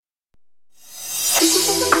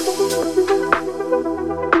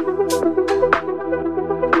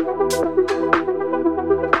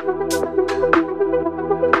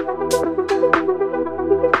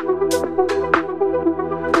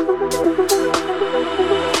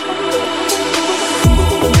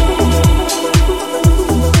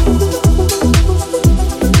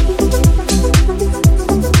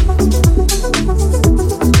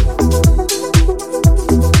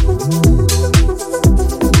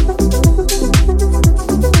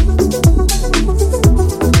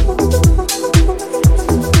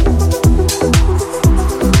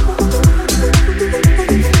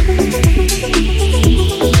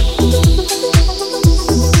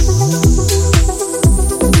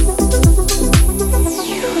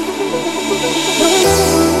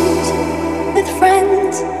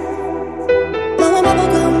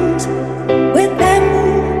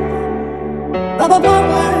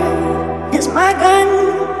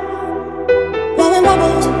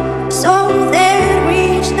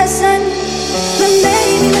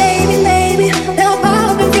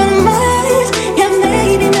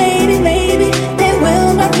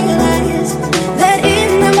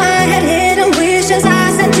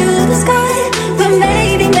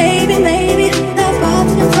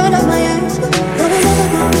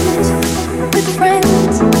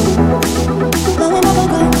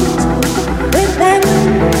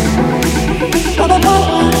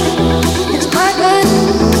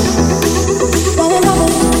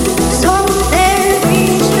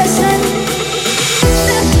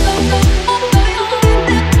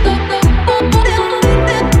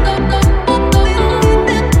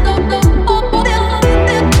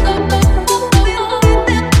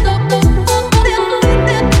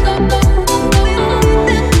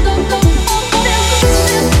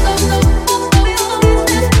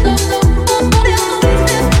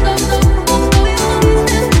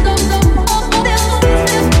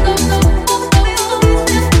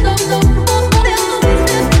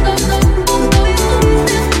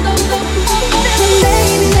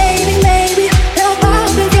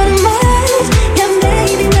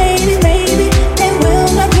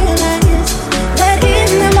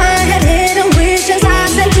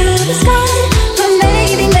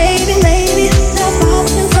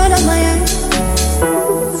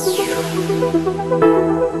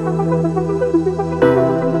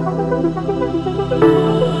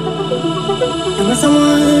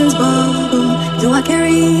I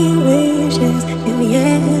carry wishes in the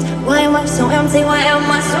air. Why am I so empty? Why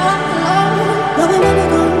am I so alone? Blowing bubble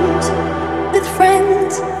gums with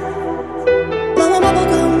friends. Blowing bubble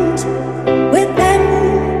gums with them.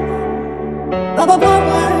 Bubble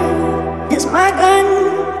power is my gun.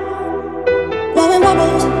 Blowing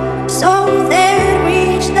bubbles so they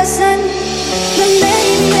reach the sun. But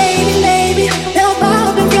maybe they'll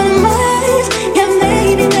pop in front of my eyes. Yeah,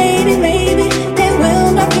 maybe they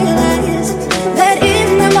will not realize that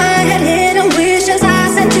in my head hidden wishes I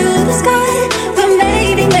sent to the sky. But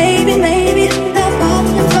maybe they'll pop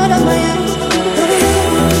in front of my eyes.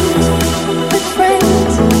 With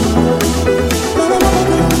friends, blowing bubble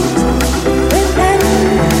gums with them.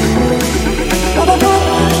 Bubble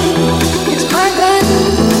power is my gun.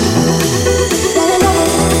 Blowing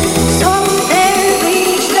bubbles so they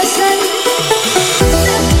reach the sun.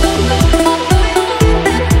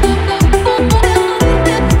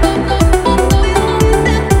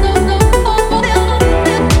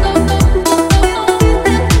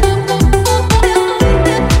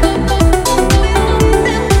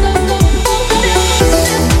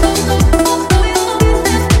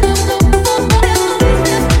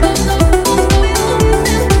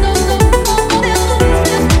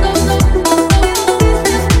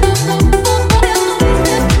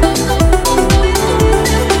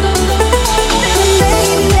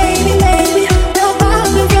 Maybe they'll pop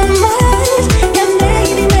in front of my eyes. Yeah,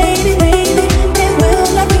 maybe they will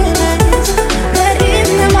not realize that in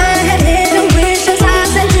my head hidden wishes I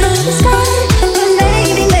sent to the sky. But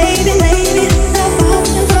maybe they'll pop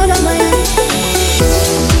in front of my eyes.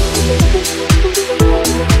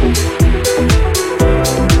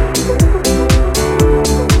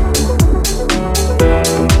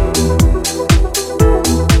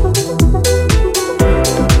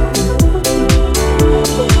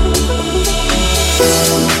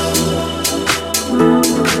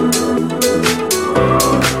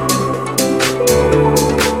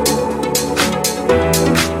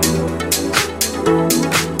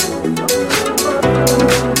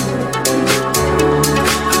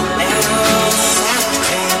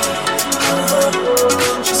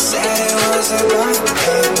 She said it was a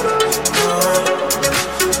birthday.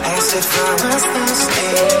 Asked if I was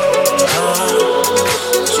thirsty.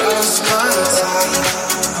 Just my type.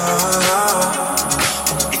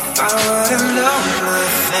 If I would've known the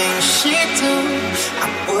things she'd do, I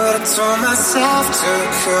would've told myself to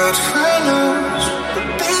cut her loose. But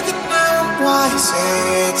baby, now I'm wiser.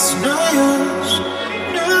 It's no use.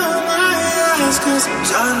 No, my eyes, 'cause I'm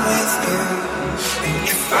done with you.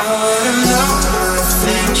 If I would've known the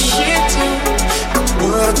things she'd do, I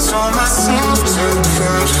would've told myself to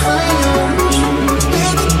cut her loose.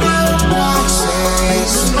 Baby, now I'm wiser.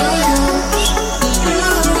 It's no use. No,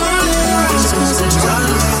 my eyes, 'cause I'm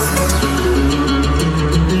done with you.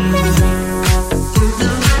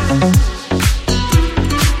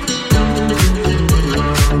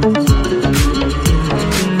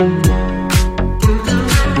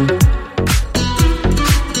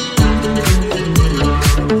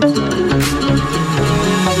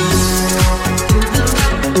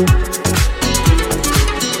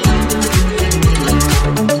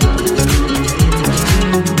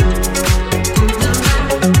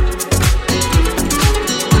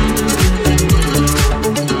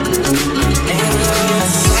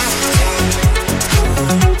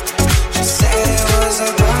 She said it was a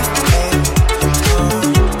birthday.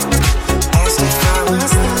 Asked if I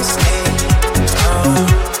was thirsty.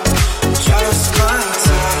 Just my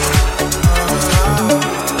type.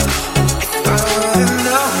 If I would've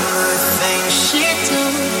known the things she'd do,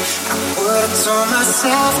 I would've told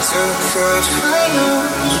myself to cut her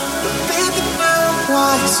loose. But baby, now I'm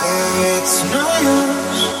wiser. It's no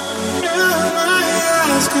use. No, my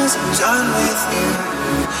eyes, 'cause I'm done with you.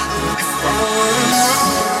 If I would've known,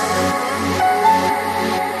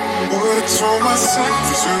 would've told myself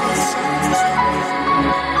to.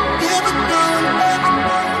 Baby, now no,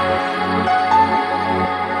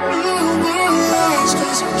 my eyes,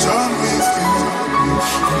 'cause I'm done with you.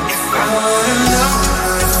 If I would've known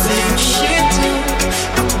the things she'd do,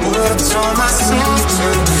 I would've told myself to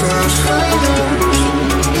cut her loose.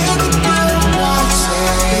 Baby, now I'm wiser.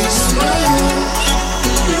 It's no use.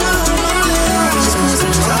 No, my eyes, 'cause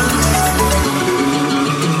I'm done with you.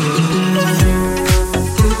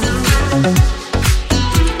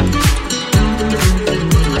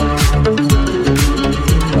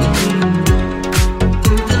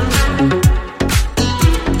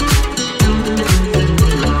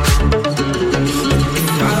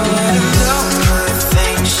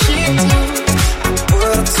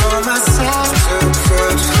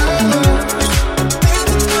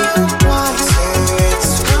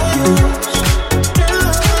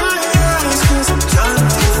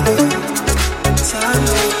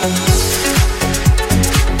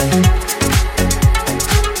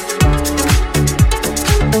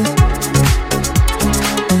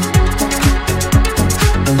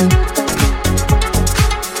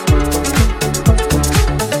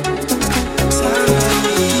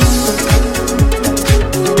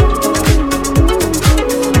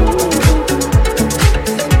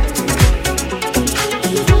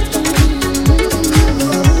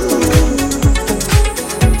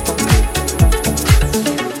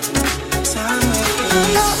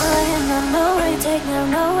 I am, I know where you take me, I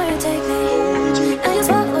know where you take me. I just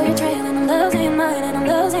follow your trail and I'm losing your mind and I'm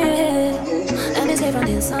losing your head. Let me escape from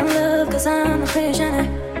this love, cause I'm a prisoner.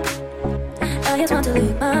 I just want to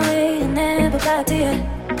look my way and never back to you.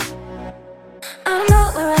 I don't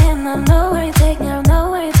know where I am, I know where you take me, I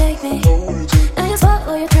know where you take me. I just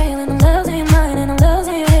follow your trail and I'm losing your mind and I'm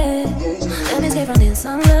losing your head. Let me escape from this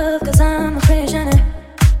love, cause I'm a prisoner.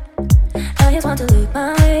 I just want to look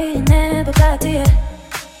my way and never back to you.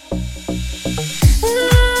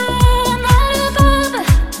 I'm not a bumper.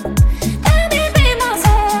 Let me be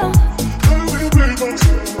myself.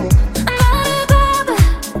 I'm not a bumper.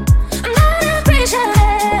 I'm not a prisoner.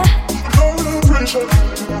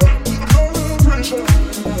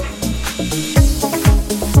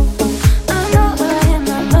 I know where I am,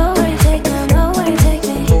 I know where you take me, I know where you take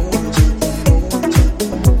me.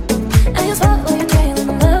 I just follow your trail and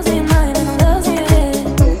I'm losing your mind and I'm losing your head.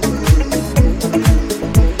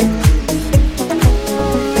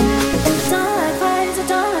 I don't like fights, I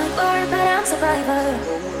don't like war, but I'm a survivor.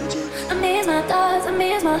 I miss my thoughts, I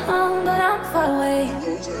miss my home, but I'm far away.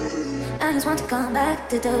 I just want to come back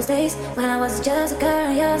to those days when I was just a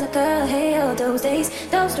girl, you was a girl. Hey, oh, those days,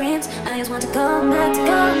 those dreams. I just want to come back, to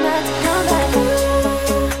come back, to come back.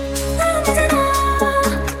 I'm missing all.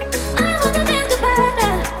 I just want to miss the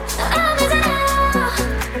better. I'm missing all.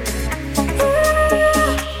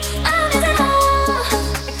 I'm missing all.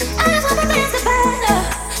 I just want to miss the better.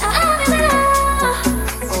 I'm missing all.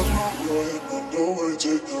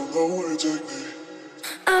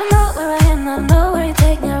 I know where I am, I know where you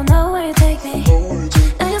take me, I know where you take me.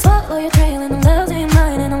 I just follow your trail and I'm losing your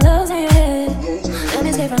mind and I'm losing your head. Let me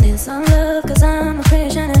escape from this love, cause I'm a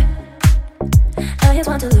prisoner. I just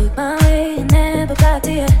want to look my way and never back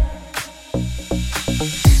to you.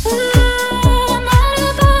 I'm not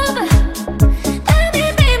a bumper. Let me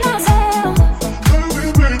be myself.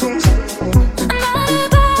 I'm not a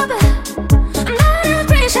bumper. I'm not a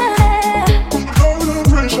prisoner.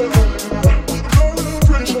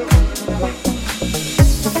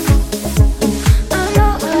 I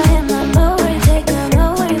know where I am, I know where you take me, I know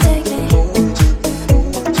where you take me.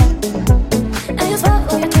 I just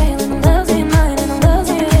follow your trail and I'm losing your mind and I'm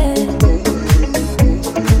losing your head.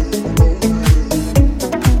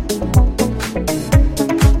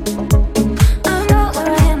 I know where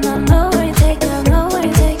I am, I know where you take me, I know where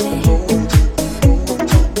you take me.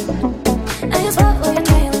 I just follow your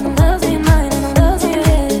trail and I'm losing your mind and I'm losing your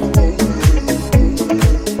head.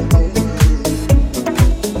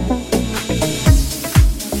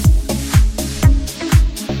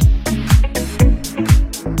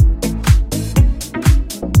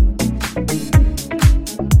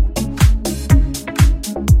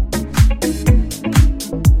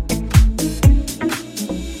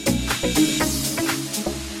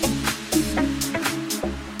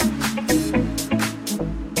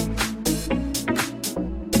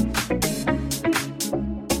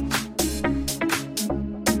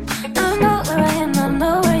 I know where I am, I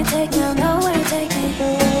know where you take me, I know where you take me.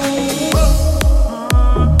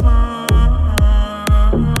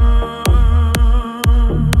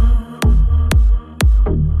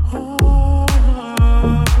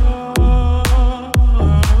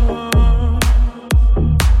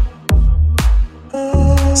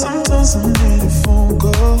 Sometimes I need a phone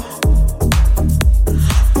call,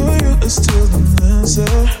 but you are still the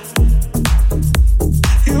answer.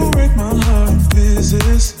 You break my heart in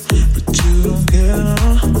pieces, but you don't care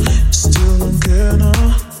now. You still don't care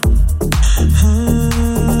now.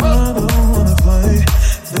 I don't wanna fight,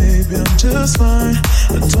 baby, I'm just fine.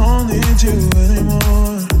 I don't need you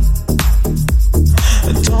anymore.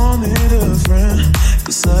 I don't need a friend,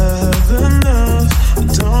 cause I have enough. I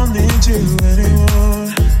don't need you anymore.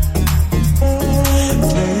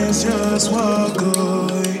 Please just walk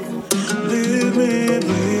away. Leave me,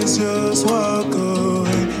 please just walk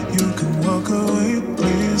away. You can walk away,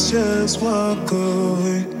 please just walk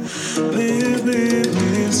away. Leave me,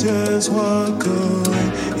 please just walk away.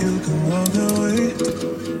 You can walk away.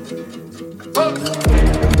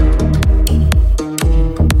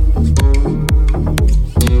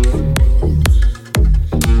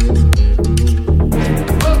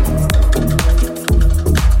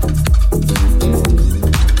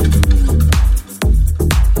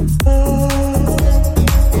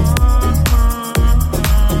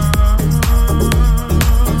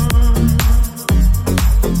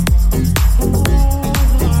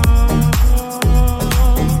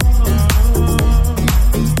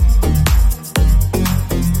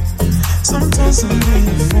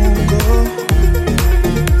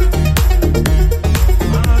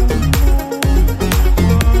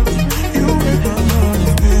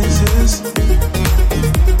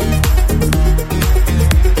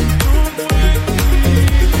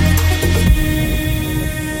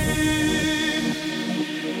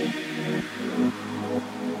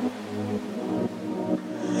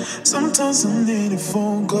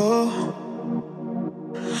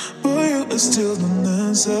 still don't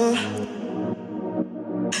answer.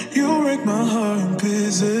 You break my heart in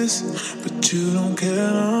pieces, but you don't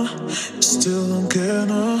care now. You still don't care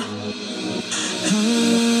now.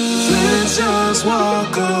 Please just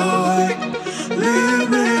walk away. Leave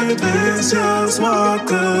me, please just walk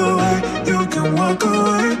away. You can walk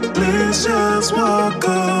away. Please just walk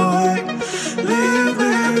away. Leave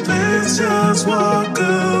me, please just walk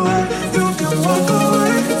away. You can walk away.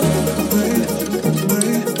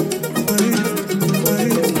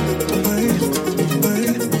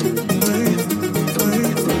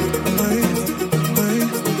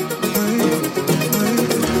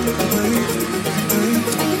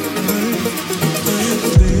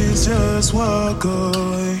 Just walk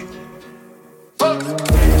away.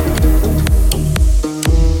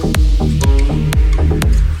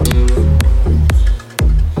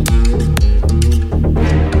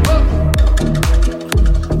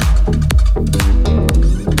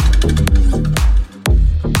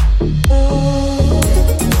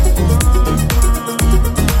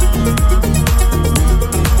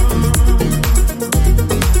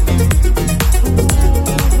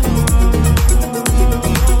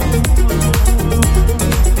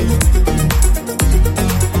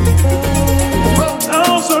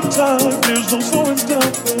 There's no slowing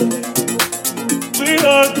down. We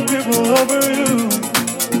are the people over you.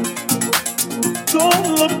 Don't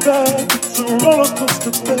look back, it's a roller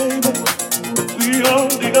coaster, baby. We are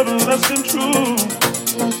the everlasting truth.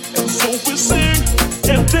 And so we sing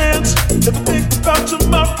and dance and think about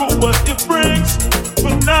tomorrow, what it brings.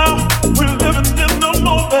 But now we're living in the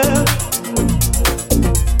moment,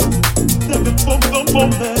 living for the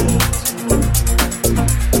moment.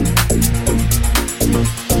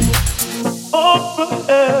 Up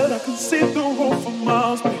ahead, I can see the road for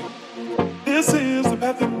miles. This is the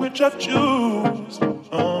path in which I choose.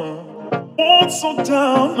 Won't slow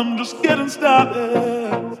down, I'm just getting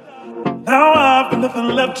started. Now I've got nothing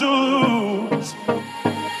left to lose.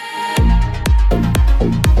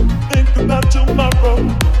 Think about tomorrow,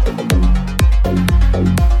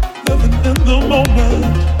 living in the moment,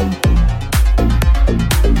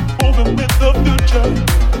 moving with the future.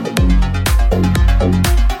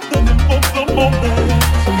 Moment.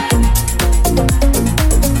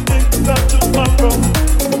 Think about tomorrow.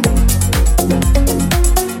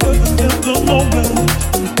 Living in the moment.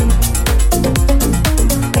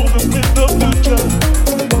 Moving with the future.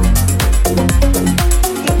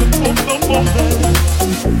 Living for the moment.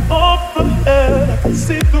 Up ahead, I can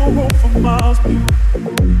see the road for miles.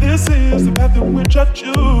 This is the path in which I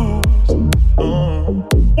choose.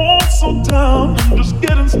 Won't slow down, I'm just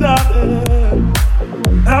getting started.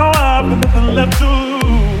 Now I've got nothing left to lose.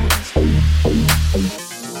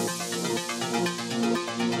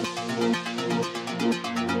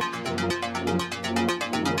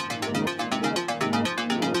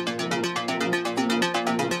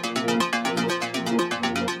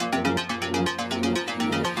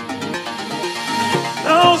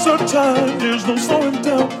 Now's our time, there's no slowing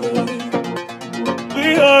down. We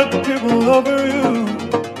are the people over you.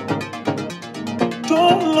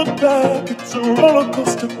 Don't look back, it's a roller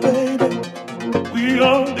coaster, baby. We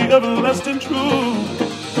are the everlasting truth.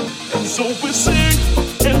 And so we sing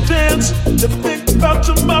and dance to think about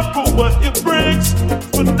tomorrow, what it brings.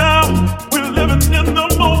 For now, we're living in the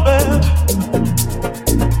moment.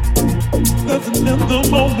 Living in the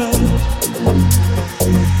moment.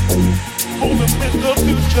 Moving with the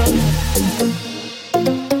future.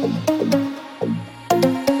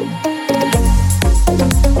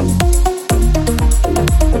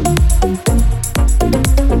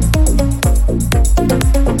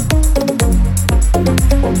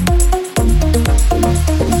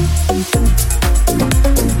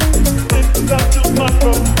 Think about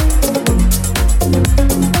tomorrow.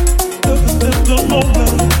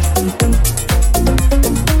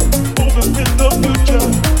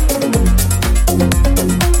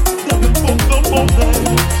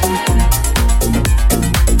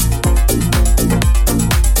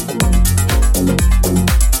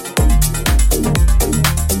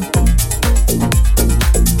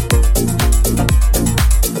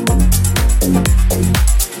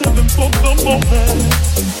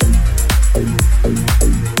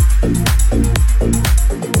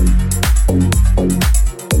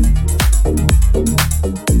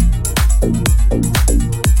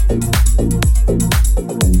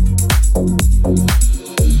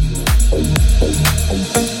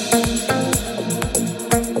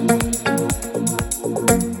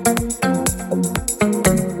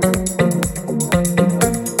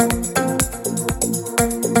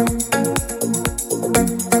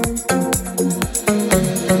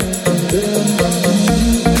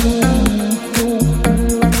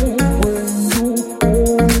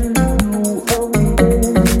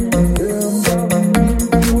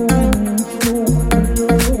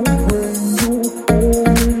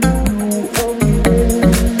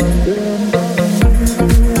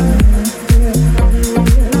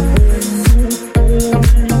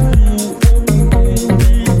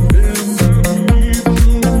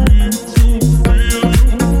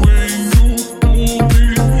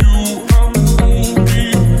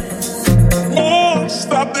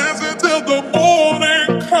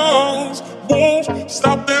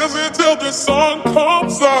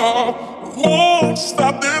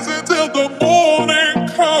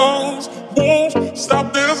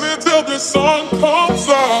 until the sun comes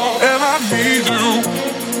up. And I need you,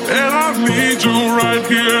 and I need you right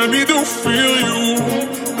here. I need to feel you,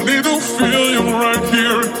 I need to feel you right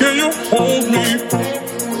here. Can you hold me?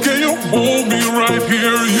 Can you hold me right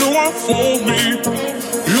here? You unfold me,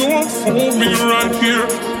 you unfold me right here.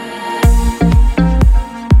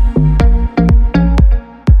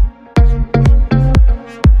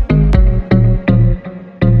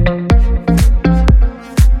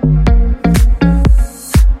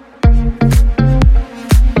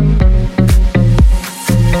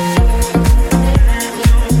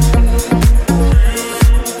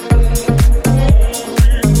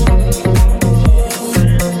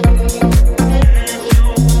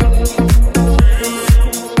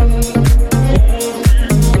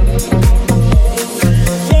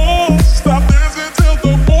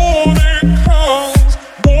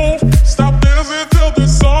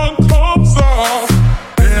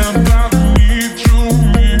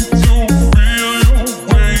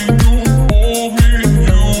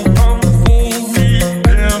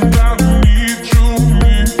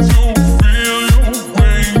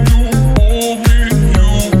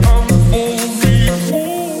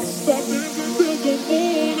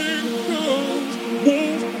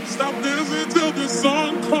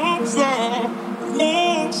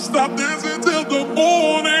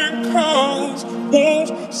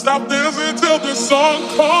 Stop dancing till the sun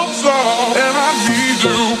comes up. And I need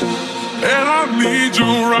you, and I need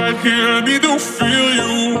you right here. I need to feel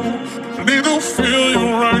you, I need to feel you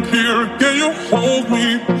right here. Can you hold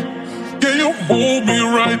me? Can you hold me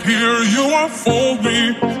right here? You unfold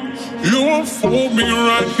me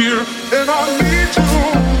right here. And I need you,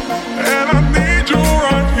 and I need you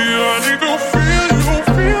right here. I need to feel you right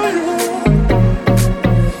here.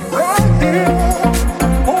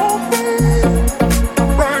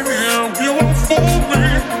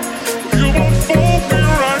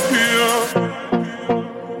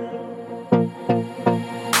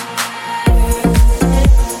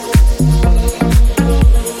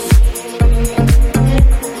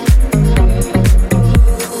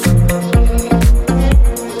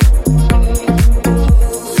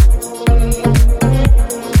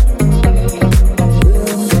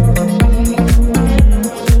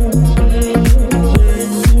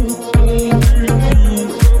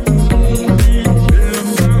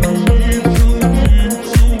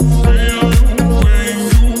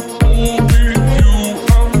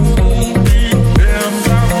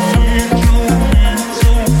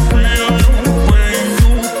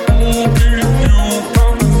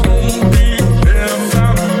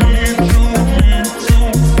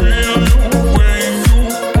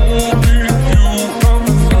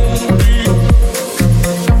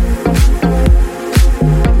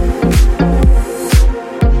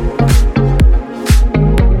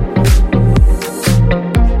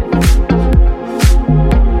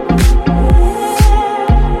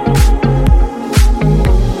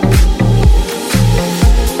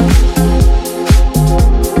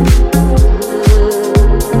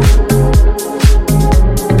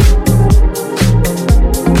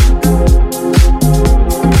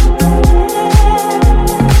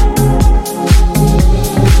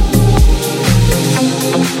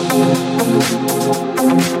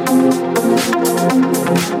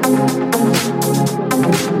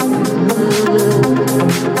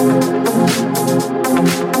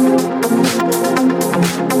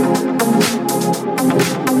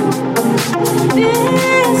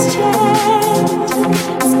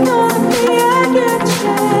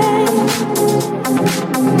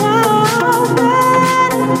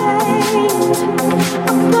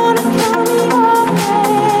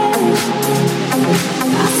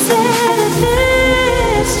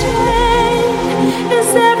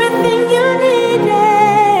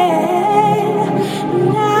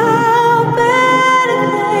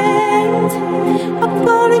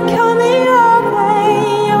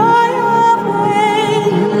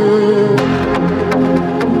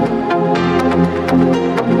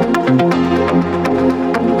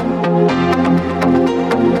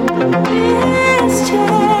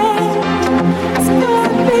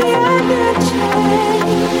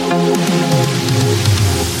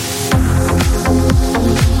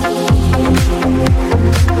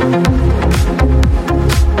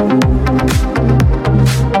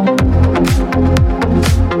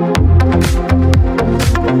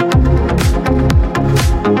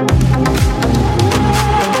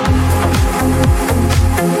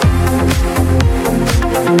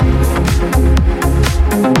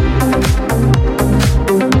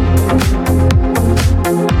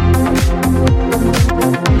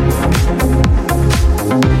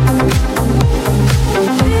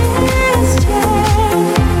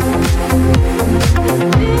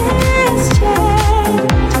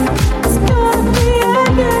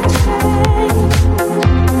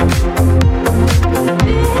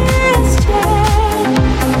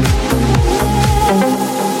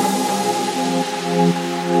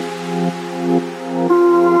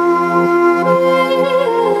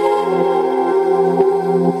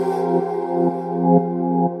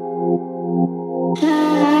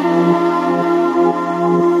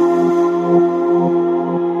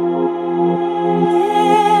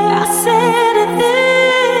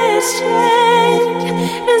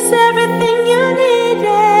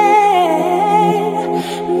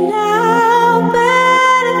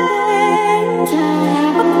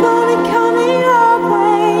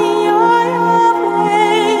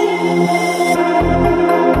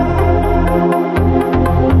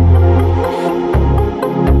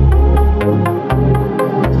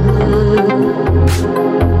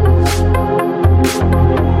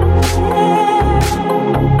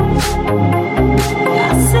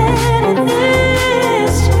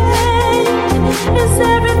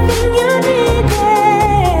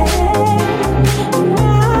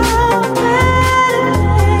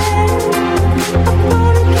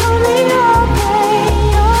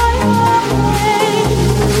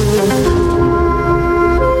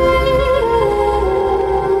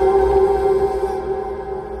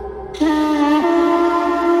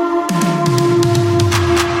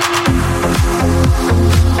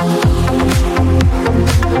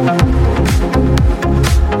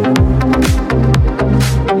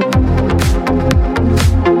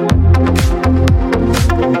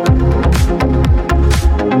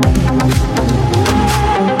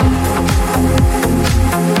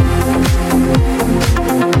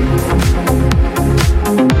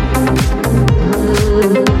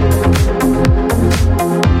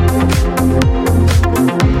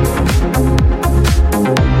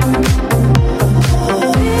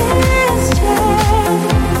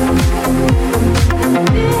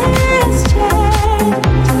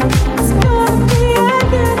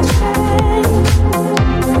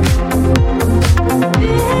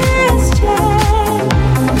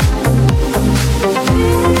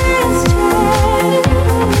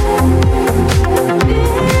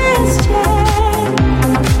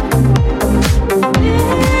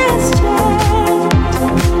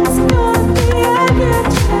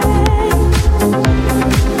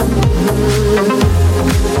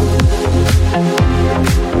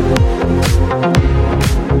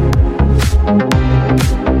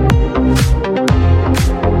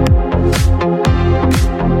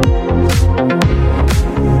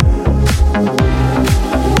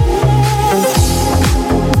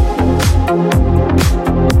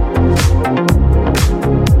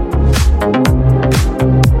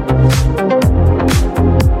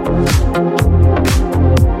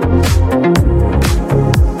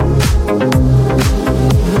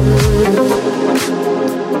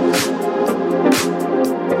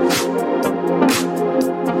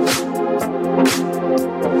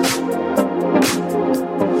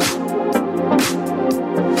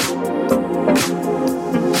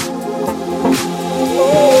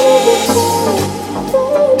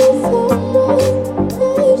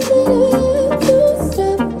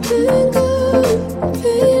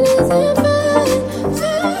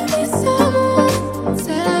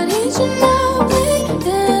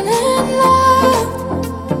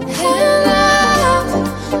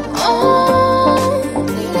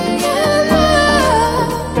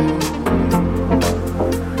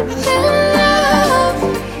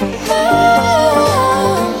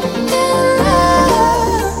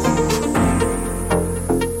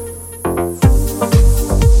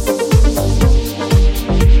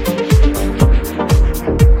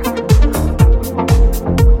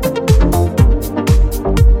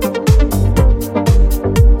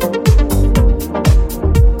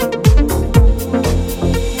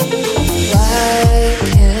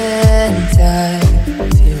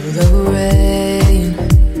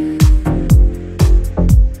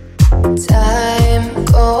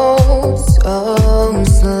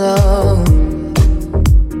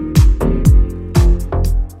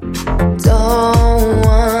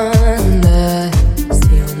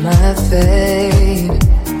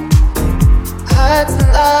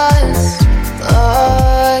 lost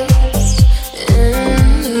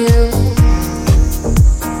in you.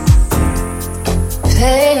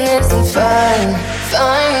 Pain isn't fun,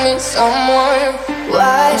 find me someone.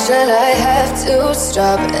 Why should I have to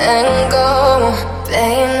stop and go?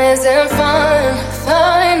 Pain isn't fun,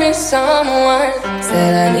 find me someone.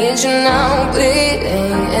 Said I need you now,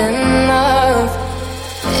 bleeding in love,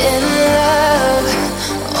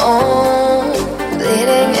 oh,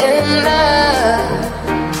 bleeding in love,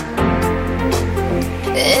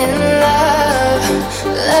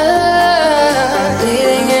 love,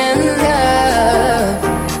 bleeding in love.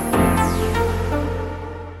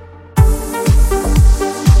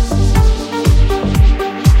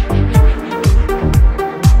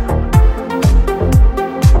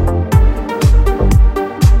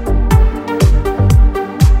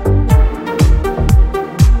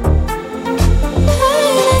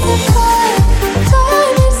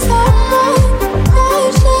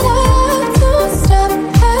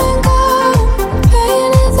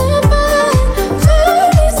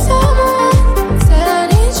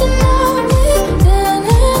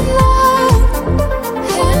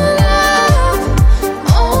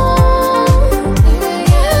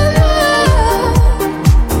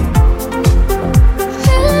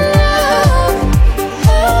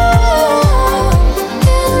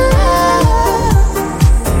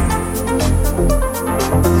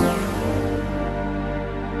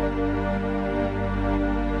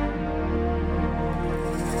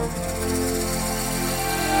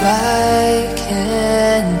 Why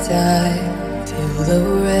can't I feel the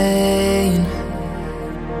rain?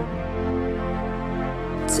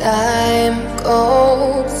 Time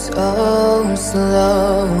goes so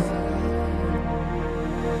slow.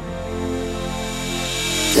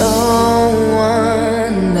 Don't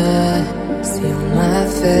wanna seal my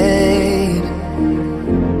fate.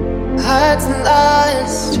 Heart's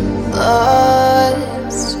lost,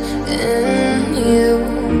 lost in you.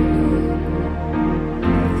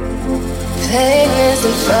 Pain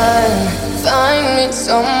isn't fun, find me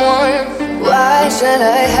someone. Why should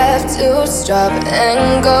I have to stop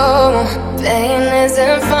and go? Pain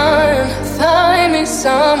isn't fun, find me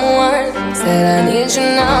someone. Said I need you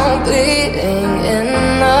now, bleeding in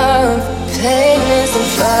love. Pain isn't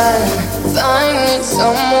fun, find me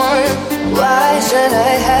someone. Why should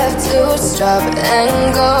I have to stop and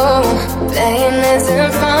go? Pain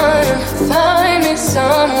isn't fun, find me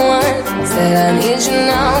someone. Said I need you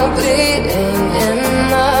now, bleeding in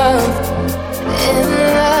love,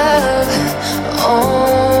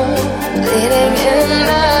 oh, bleeding in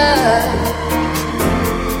love,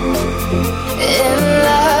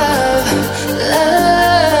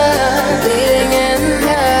 love, bleeding in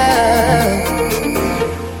love.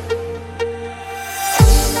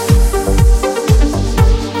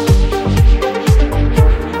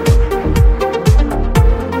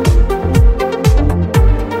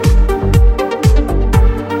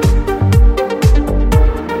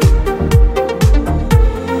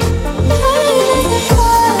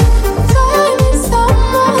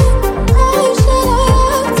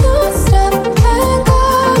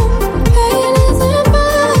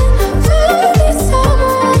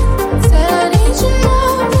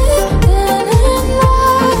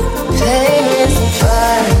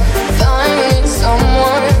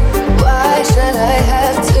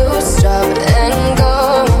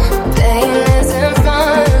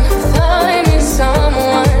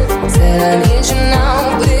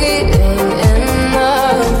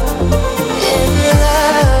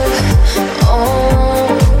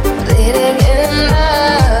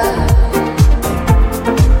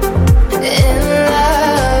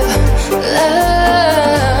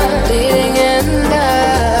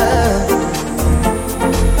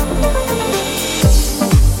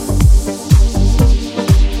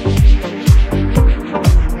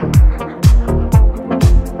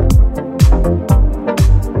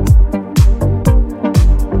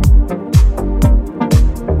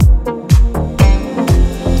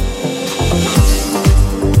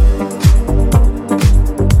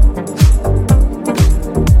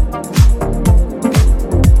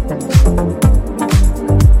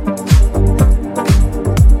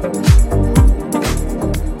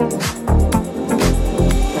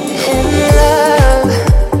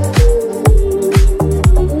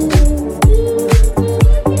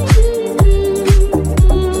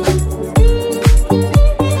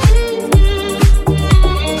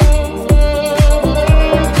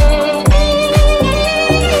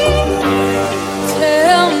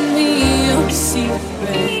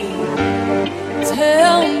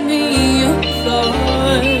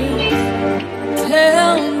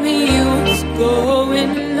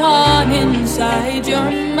 inside your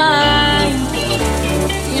mind.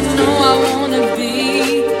 You know I wanna be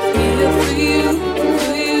here for you,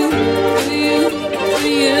 for you, for you, for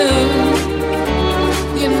you.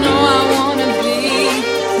 You know I wanna be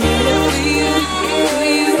here for you, for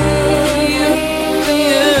you, for you, for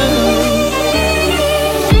you.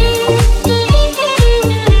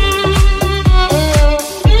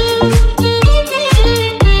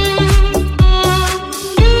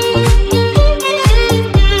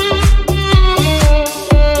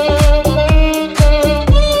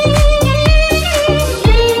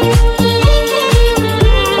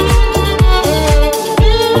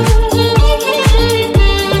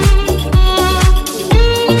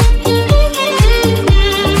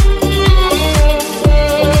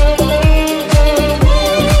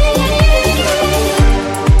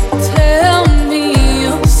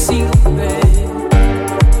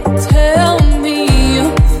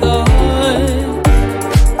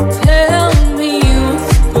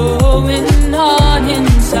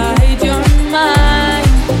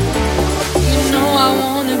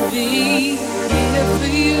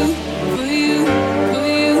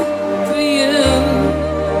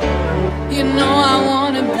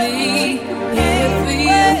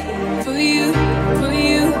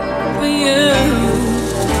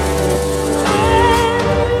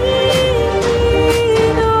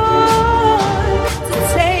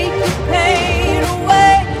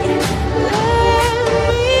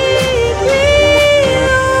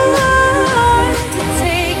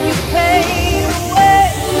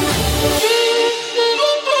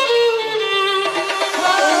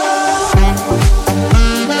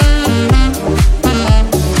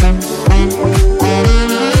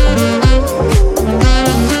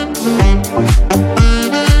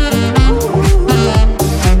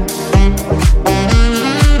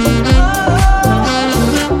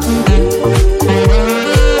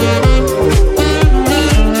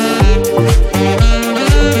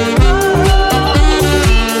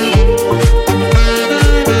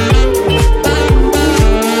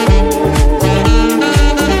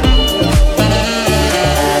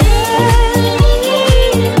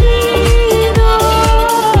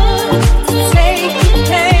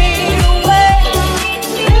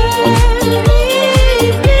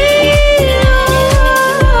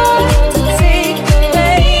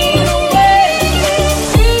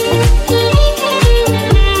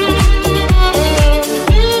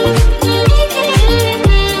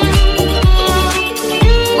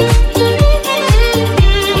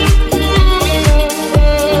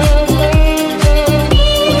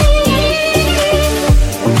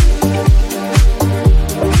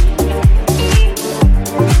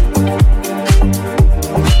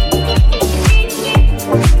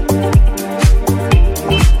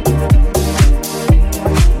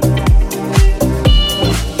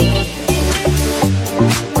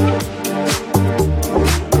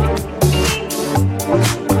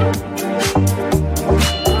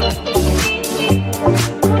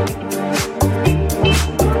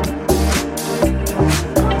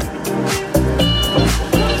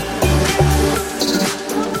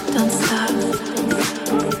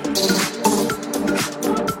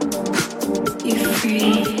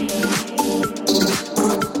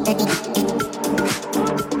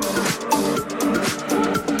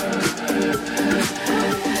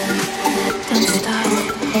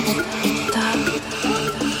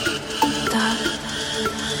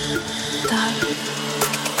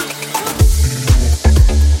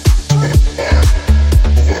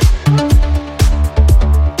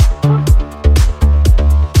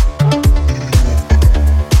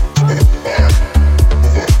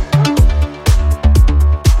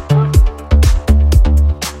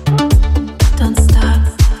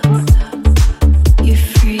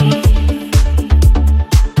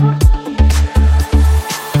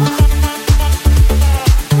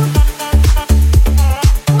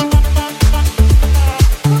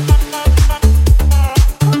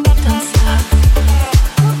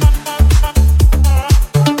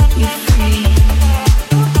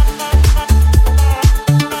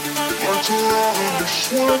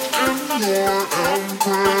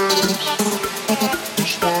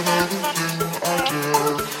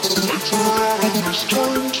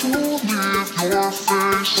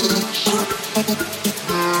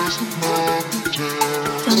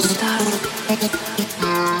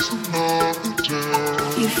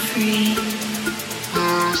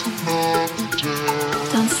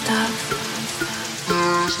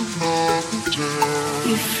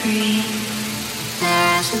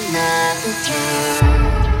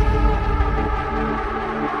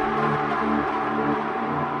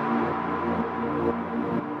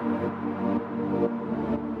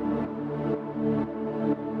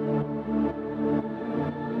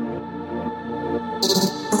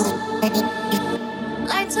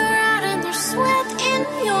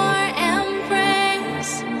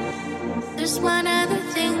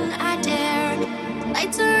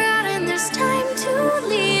 there's time to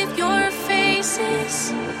leave your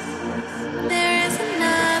faces. There is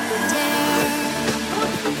another dare.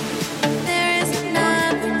 There is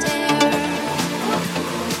another dare.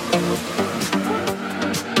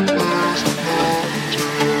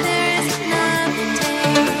 There is another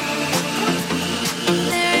dare.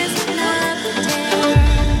 There is another dare.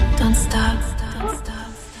 Don't stop.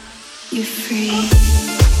 You're free.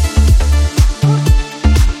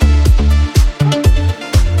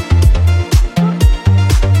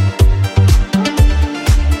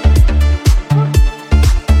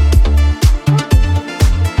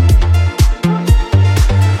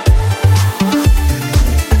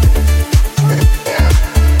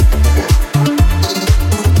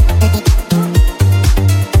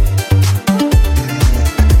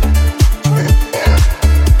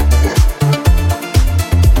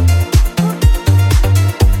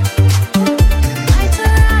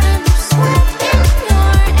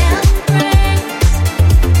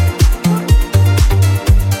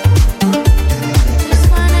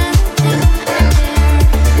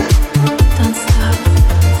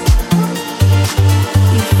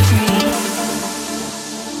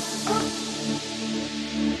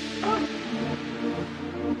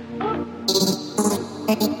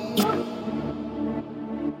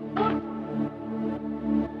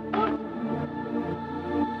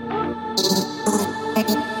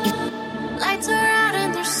 Lights are out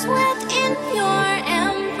and there's sweat in your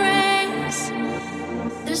embrace.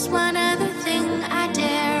 There's one other thing I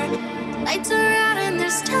dare. Lights are out and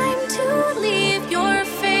there's time to leave your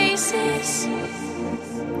faces.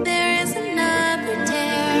 There is another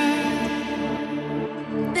dare.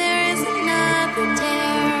 There is another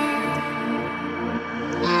dare.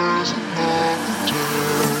 There is another dare.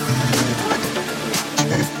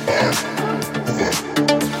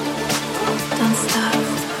 Don't stop.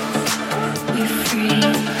 You're free.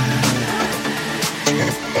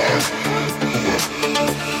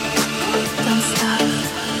 Don't stop.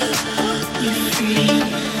 You're free.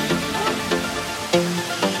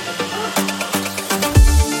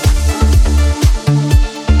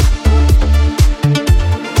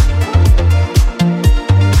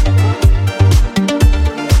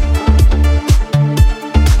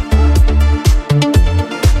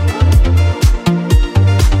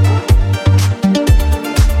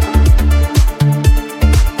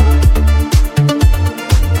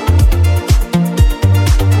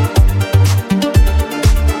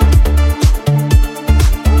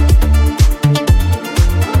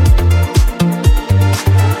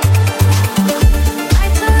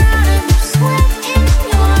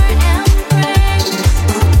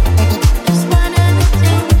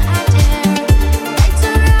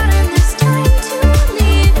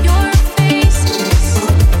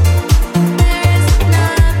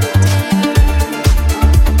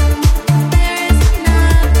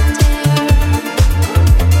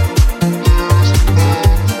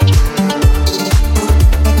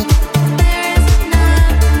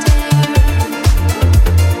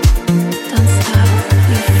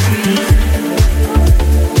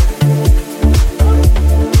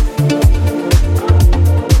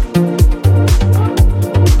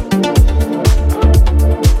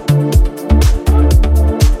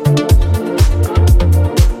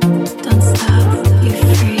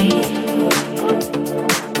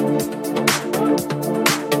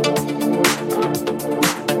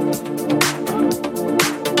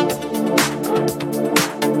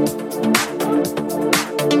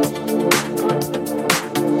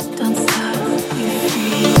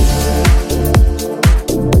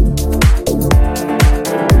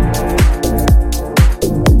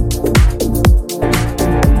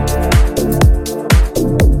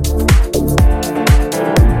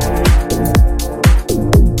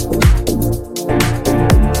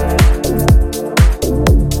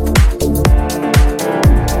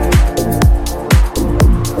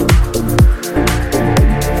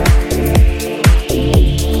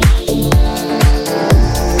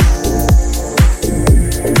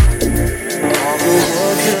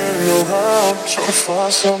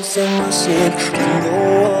 Something missing, didn't know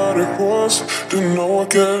what it was, didn't know I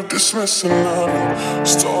kept dismissing it.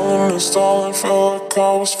 Stalling and stalling, felt like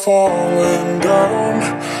I was falling down.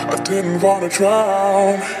 I didn't wanna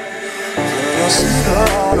drown. Then I seen her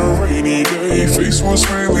on a rainy day, face was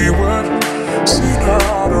really wet. Seen her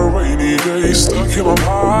on a rainy day, stuck in my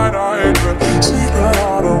mind, I regret. Seen her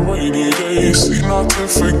on a rainy day, seen not to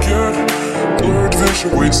forget. Blurred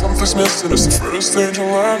vision, wait, something's missing, it's the first angel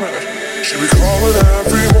I met. She be calling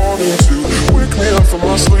every morning to wake me up from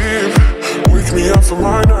my sleep, wake me up from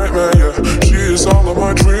my nightmare, yeah. She is all of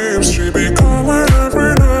my dreams. She be calling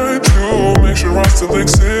every night to me. make sure I still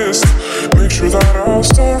exist. Make sure that our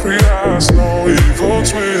story has no evil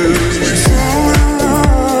twist. We fell in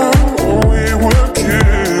love when we were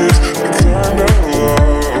kids. The kind of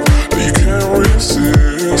love that you can't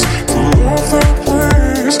resist. The love that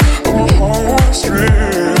plays on my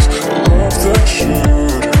heartstrings. A love that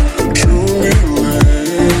should truly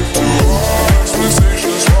live. To our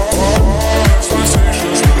expectations,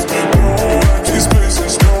 with no empty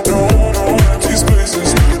spaces, no empty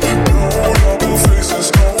spaces, with no double faces,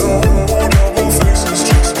 no double faces,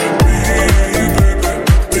 just me and you, baby,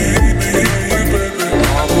 me and you, baby.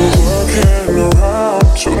 I was working around,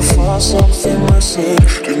 trying to find something missing.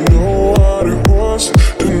 Didn't know what it was,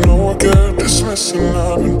 didn't know I kept dismissing.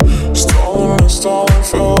 I've been stalling,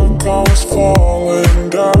 felt like I was falling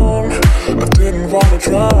down. I didn't wanna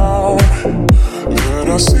drown. Then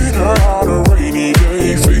I seen her on a rainy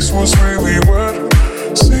day, face was really wet.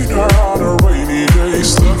 Seen her on a rainy day,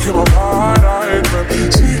 stuck in my mind, I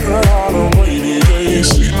admit. Seen her on a rainy day,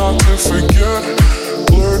 seen not to forget.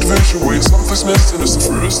 Blurred vision, wait, something's missing, it's the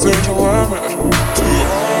first angel I met. To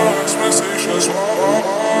our expectations,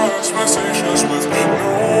 with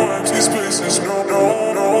no empty spaces, no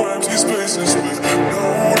empty spaces, with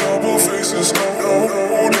no double faces, no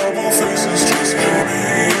double faces, just me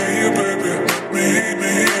and you, baby, me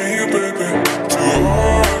and you, baby. To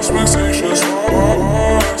our expectations, with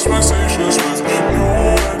no empty spaces, no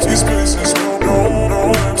empty spaces, with no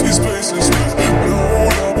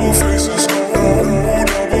double faces, no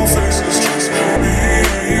double faces, just me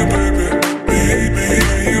and you, baby, me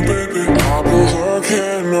and you, baby. I've been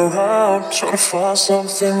lurking around, trying to find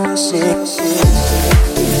something missing.